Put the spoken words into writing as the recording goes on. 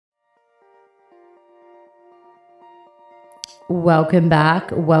Welcome back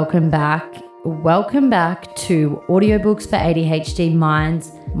to Audiobooks for ADHD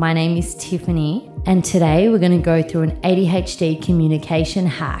Minds. My name is Tiffany, and today we're going to go through an ADHD communication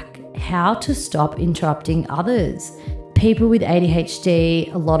hack, how to stop interrupting others. People with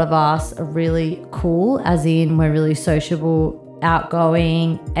ADHD, a lot of us are really cool, as in we're really sociable,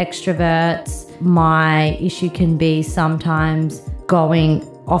 outgoing, extroverts. My issue can be sometimes going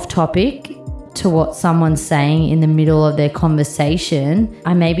off topic to what someone's saying in the middle of their conversation.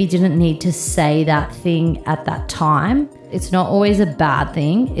 I maybe didn't need to say that thing at that time. It's not always a bad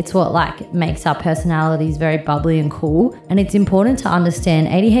thing. It's what makes our personalities very bubbly and cool. And it's important to understand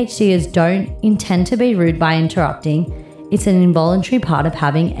ADHDers don't intend to be rude by interrupting. It's an involuntary part of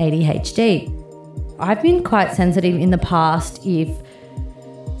having ADHD. I've been quite sensitive in the past if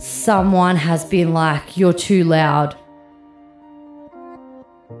someone has been like, "You're too loud."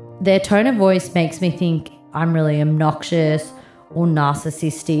 Their tone of voice makes me think I'm really obnoxious or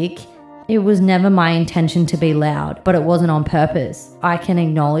narcissistic. It was never my intention to be loud, but it wasn't on purpose. I can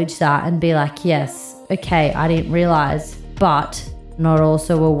acknowledge that and be like, yes, okay, I didn't realize, but not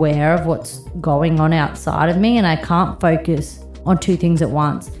also aware of what's going on outside of me, and I can't focus on two things at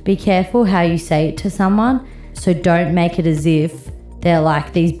once. Be careful how you say it to someone, so don't make it as if they're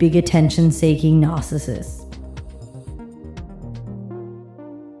like these big attention-seeking narcissists.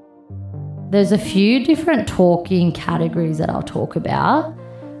 There's a few different talking categories that I'll talk about.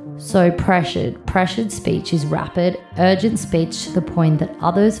 So pressured speech is rapid, urgent speech to the point that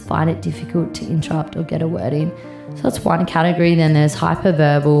others find it difficult to interrupt or get a word in. So that's one category. Then there's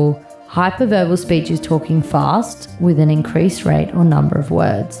hyperverbal. Hyperverbal speech is talking fast with an increased rate or number of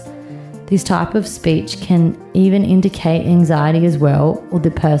words. This type of speech can even indicate anxiety as well, or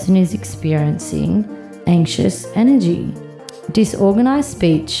the person is experiencing anxious energy. Disorganized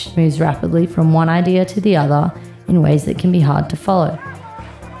speech moves rapidly from one idea to the other in ways that can be hard to follow.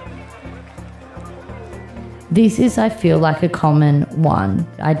 This is, I feel like, a common one.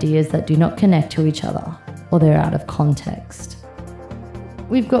 Ideas that do not connect to each other or they're out of context.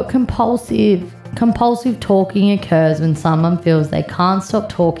 We've got compulsive. Compulsive talking occurs when someone feels they can't stop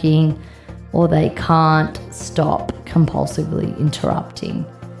talking or they can't stop compulsively interrupting.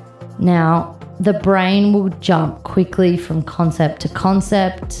 Now, the brain will jump quickly from concept to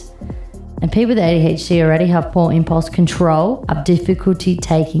concept, and people with ADHD already have poor impulse control, have difficulty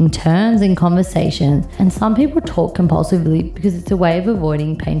taking turns in conversations, and some people talk compulsively because it's a way of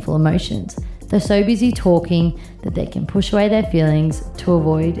avoiding painful emotions. They're so busy talking that they can push away their feelings to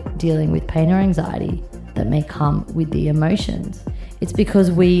avoid dealing with pain or anxiety that may come with the emotions. It's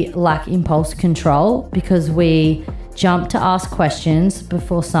because we lack impulse control, because we jump to ask questions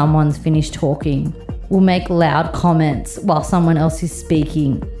before someone's finished talking. We'll make loud comments while someone else is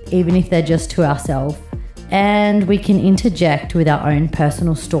speaking, even if they're just to ourselves. And we can interject with our own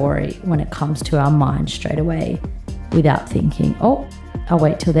personal story when it comes to our mind straight away without thinking, oh, I'll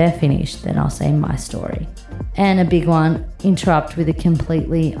wait till they're finished, then I'll say my story. And a big one, interrupt with a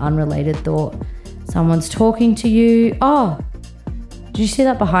completely unrelated thought. Someone's talking to you. Oh, did you see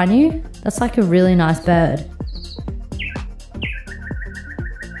that behind you? That's like a really nice bird.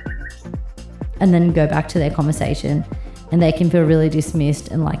 And then go back to their conversation, and they can feel really dismissed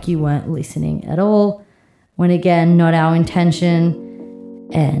and like you weren't listening at all, when again, not our intention.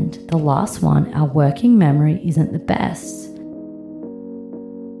 And the last one, our working memory isn't the best.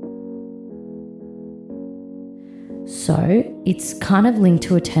 So it's kind of linked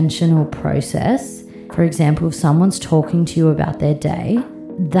to attentional process. For example, if someone's talking to you about their day,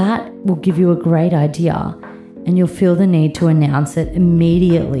 that will give you a great idea, and you'll feel the need to announce it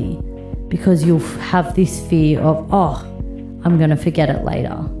immediately, because you'll have this fear of, oh, I'm going to forget it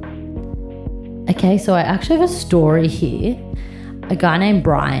later. Okay, so I actually have a story here. A guy named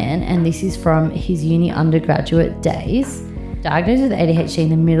Brian, and this is from his uni undergraduate days, diagnosed with ADHD in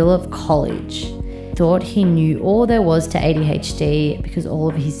the middle of college. Thought he knew all there was to ADHD because all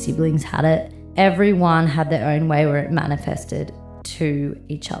of his siblings had it. Everyone had their own way where it manifested to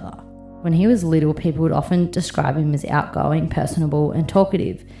each other. When he was little, people would often describe him as outgoing, personable, and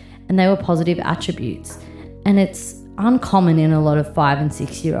talkative, and they were positive attributes. And it's uncommon in a lot of 5 and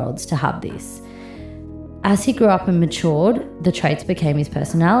 6 year olds to have this. As he grew up and matured, the traits became his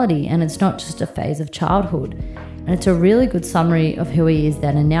personality, and it's not just a phase of childhood. And it's a really good summary of who he is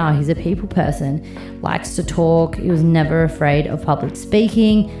then and now. He's a people person, likes to talk, he was never afraid of public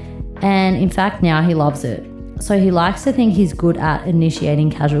speaking, and in fact now he loves it. So he likes to think he's good at initiating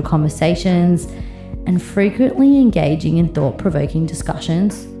casual conversations and frequently engaging in thought-provoking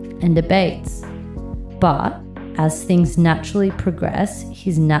discussions and debates. But as things naturally progress,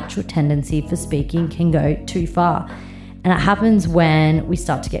 his natural tendency for speaking can go too far, And it happens when we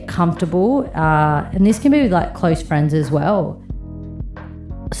start to get comfortable. And this can be with like close friends as well.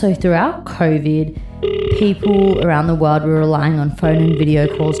 So throughout COVID, people around the world were relying on phone and video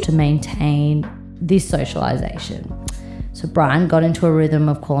calls to maintain this socialization. So Brian got into a rhythm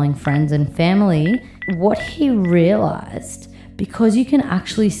of calling friends and family. What he realized, because you can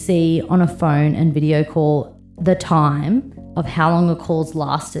actually see on a phone and video call the time of how long a call's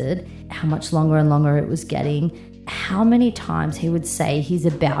lasted, how much longer and longer it was getting, how many times he would say he's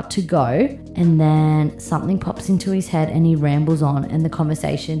about to go and then something pops into his head and he rambles on and the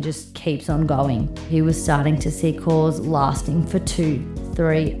conversation just keeps on going. He was starting to see calls lasting for 2,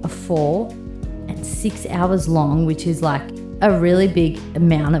 3, or 4 and 6 hours long, which is like a really big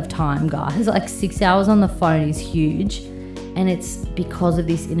amount of time, guys. Like 6 hours on the phone is huge, and it's because of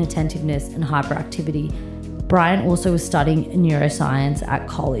this inattentiveness and hyperactivity. Brian also was studying neuroscience at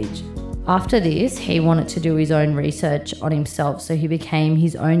college. After this, he wanted to do his own research on himself, so he became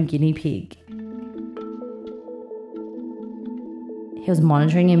his own guinea pig. He was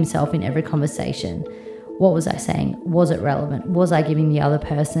monitoring himself in every conversation. What was I saying? Was it relevant? Was I giving the other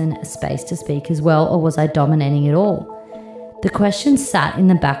person a space to speak as well, or was I dominating it all? The question sat in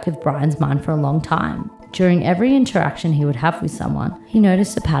the back of Brian's mind for a long time. During every interaction he would have with someone, he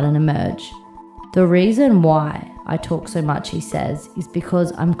noticed a pattern emerge. The reason why I talk so much, he says, is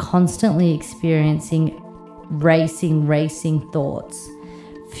because I'm constantly experiencing racing thoughts,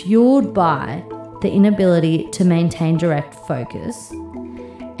 fueled by the inability to maintain direct focus.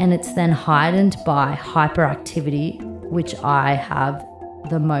 And it's then heightened by hyperactivity, which I have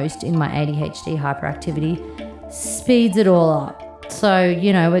the most in my ADHD. Hyperactivity speeds it all up. So,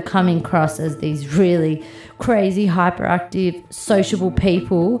 you know, we're coming across as these really crazy, hyperactive, sociable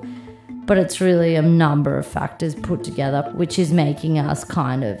people, but it's really a number of factors put together, which is making us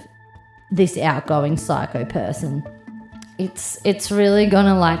kind of this outgoing psycho person. It's really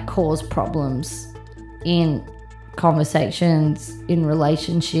gonna like cause problems in conversations, in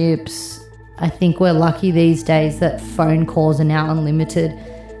relationships. I think we're lucky these days that phone calls are now unlimited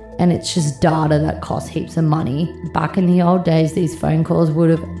and it's just data that costs heaps of money. Back in the old days, these phone calls would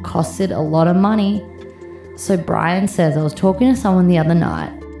have costed a lot of money. So Brian says, I was talking to someone the other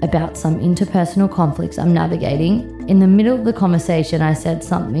night about some interpersonal conflicts I'm navigating. In the middle of the conversation, I said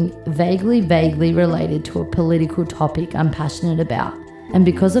something vaguely related to a political topic I'm passionate about. And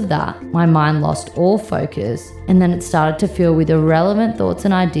because of that, my mind lost all focus, and then it started to fill with irrelevant thoughts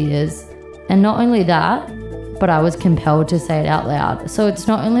and ideas. And not only that, but I was compelled to say it out loud. So it's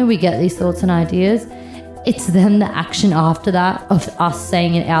not only we get these thoughts and ideas, it's then the action after that of us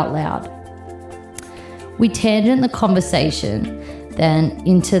saying it out loud. We tangent the conversation then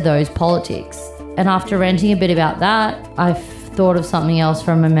into those politics. And after ranting a bit about that, I thought of something else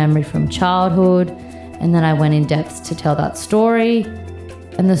from a memory from childhood, and then I went in depth to tell that story,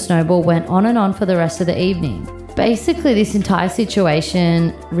 and the snowball went on and on for the rest of the evening. Basically, this entire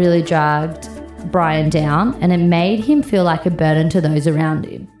situation really dragged Brian down, and it made him feel like a burden to those around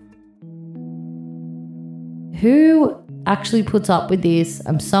him. Who actually puts up with this?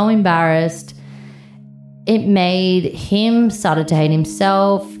 I'm so embarrassed. It made him started to hate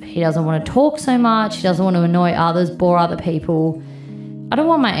himself. He doesn't want to talk so much. He doesn't want to annoy others, bore other people. I don't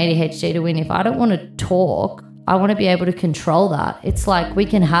want my ADHD to win. If I don't want to talk, I want to be able to control that. It's like we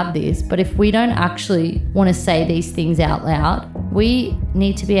can have this, but if we don't actually want to say these things out loud, we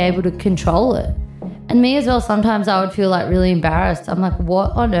need to be able to control it. And me as well, sometimes I would feel like really embarrassed. I'm like,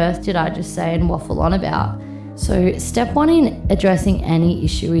 what on earth did I just say and waffle on about? So step 1 in addressing any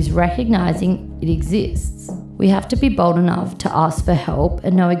issue is recognizing it exists. We have to be bold enough to ask for help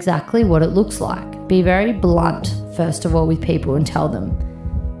and know exactly what it looks like. Be very blunt, first of all, with people and tell them,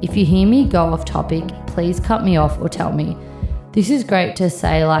 if you hear me go off topic, please cut me off or tell me. This is great to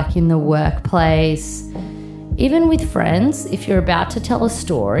say like in the workplace, even with friends. If you're about to tell a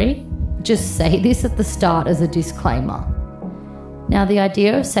story, just say this at the start as a disclaimer. Now, the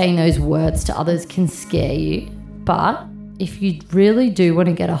idea of saying those words to others can scare you, but if you really do want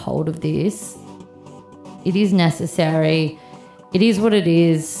to get a hold of this, it is necessary. It is what it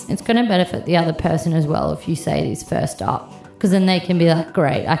is. It's going to benefit the other person as well if you say this first up, because then they can be like,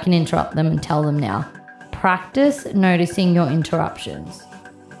 great, I can interrupt them and tell them now. Practice noticing your interruptions.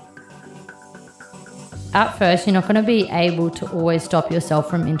 At first, you're not going to be able to always stop yourself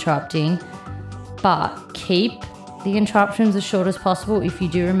from interrupting, but keep the interruptions as short as possible if you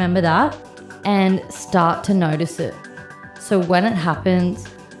do remember that, and start to notice it. So when it happens,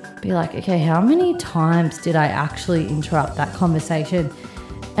 be like, okay, how many times did I actually interrupt that conversation?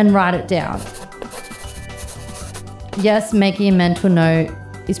 And write it down. Yes, making a mental note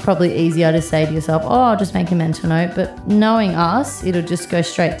is probably easier to say to yourself, oh, I'll just make a mental note. But knowing us, it'll just go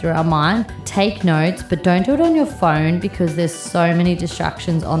straight through our mind. Take notes, but don't do it on your phone because there's so many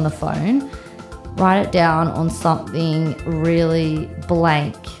distractions on the phone. Write it down on something really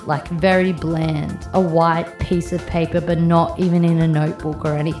blank, like very bland, a white piece of paper, but not even in a notebook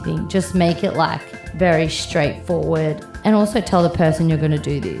or anything. Just make it like very straightforward. And also tell the person you're going to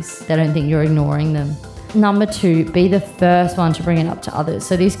do this. They don't think you're ignoring them. Number 2, be the first one to bring it up to others.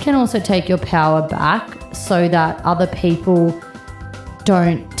 So this can also take your power back so that other people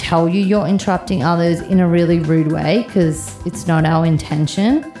don't tell you you're interrupting others in a really rude way, because it's not our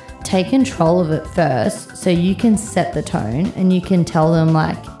intention. Take control of it first so you can set the tone and you can tell them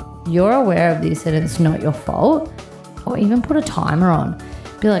like you're aware of this and it's not your fault, or even put a timer on.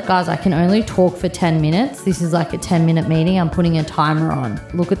 Be like, guys, I can only talk for 10 minutes. This is like a 10-minute meeting. I'm putting a timer on.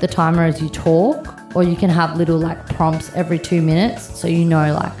 Look at the timer as you talk, or you can have little like prompts every 2 minutes so you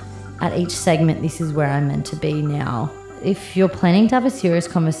know like at each segment this is where I'm meant to be now. If you're planning to have a serious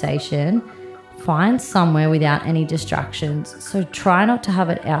conversation, find somewhere without any distractions. So try not to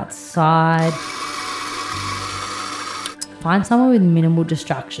have it outside. Find somewhere with minimal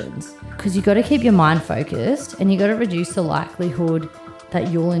distractions, because you got to keep your mind focused and you got to reduce the likelihood that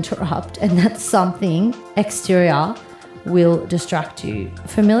you'll interrupt and that something exterior will distract you.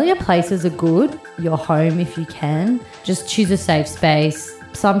 Familiar places are good. Your home, if you can. Just choose a safe space.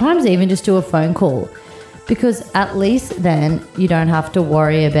 Sometimes even just do a phone call, because at least then you don't have to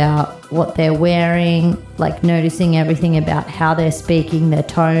worry about what they're wearing, like noticing everything about how they're speaking, their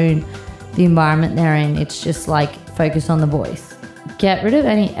tone, the environment they're in. It's just like focus on the voice. Get rid of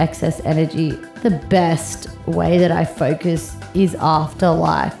any excess energy. The best way that I focus is after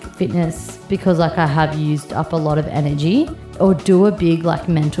like fitness, because like I have used up a lot of energy, or do a big like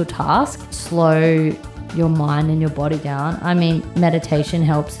mental task. Slow your mind and your body down. I mean, meditation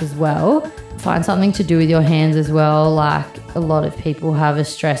helps as well. Find something to do with your hands as well. Like a lot of people have a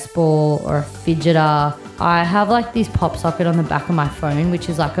stress ball or a fidgeter. I have like this pop socket on the back of my phone, which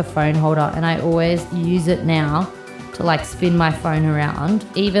is like a phone holder, and I always use it now to like spin my phone around.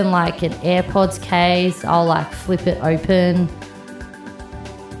 Even like an AirPods case, I'll like flip it open.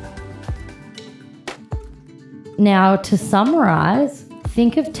 Now to summarize,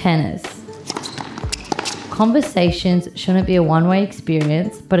 think of tennis. Conversations shouldn't be a one-way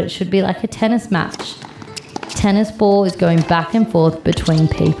experience, but it should be like a tennis match. Tennis ball is going back and forth between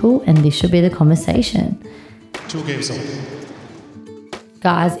people, and this should be the conversation. 2 games on.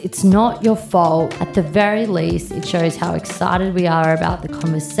 Guys, it's not your fault. At the very least, it shows how excited we are about the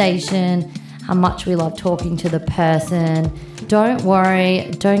conversation, how much we love talking to the person. Don't worry,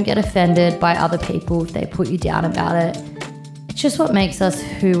 don't get offended by other people if they put you down about it. It's just what makes us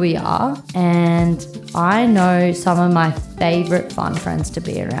who we are. And I know some of my favorite fun friends to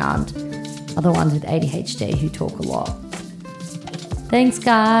be around are the ones with ADHD who talk a lot. Thanks,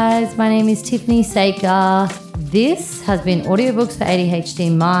 guys. My name is Tiffany Saker. This has been Audiobooks for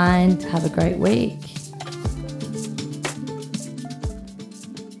ADHD Mind. Have a great week.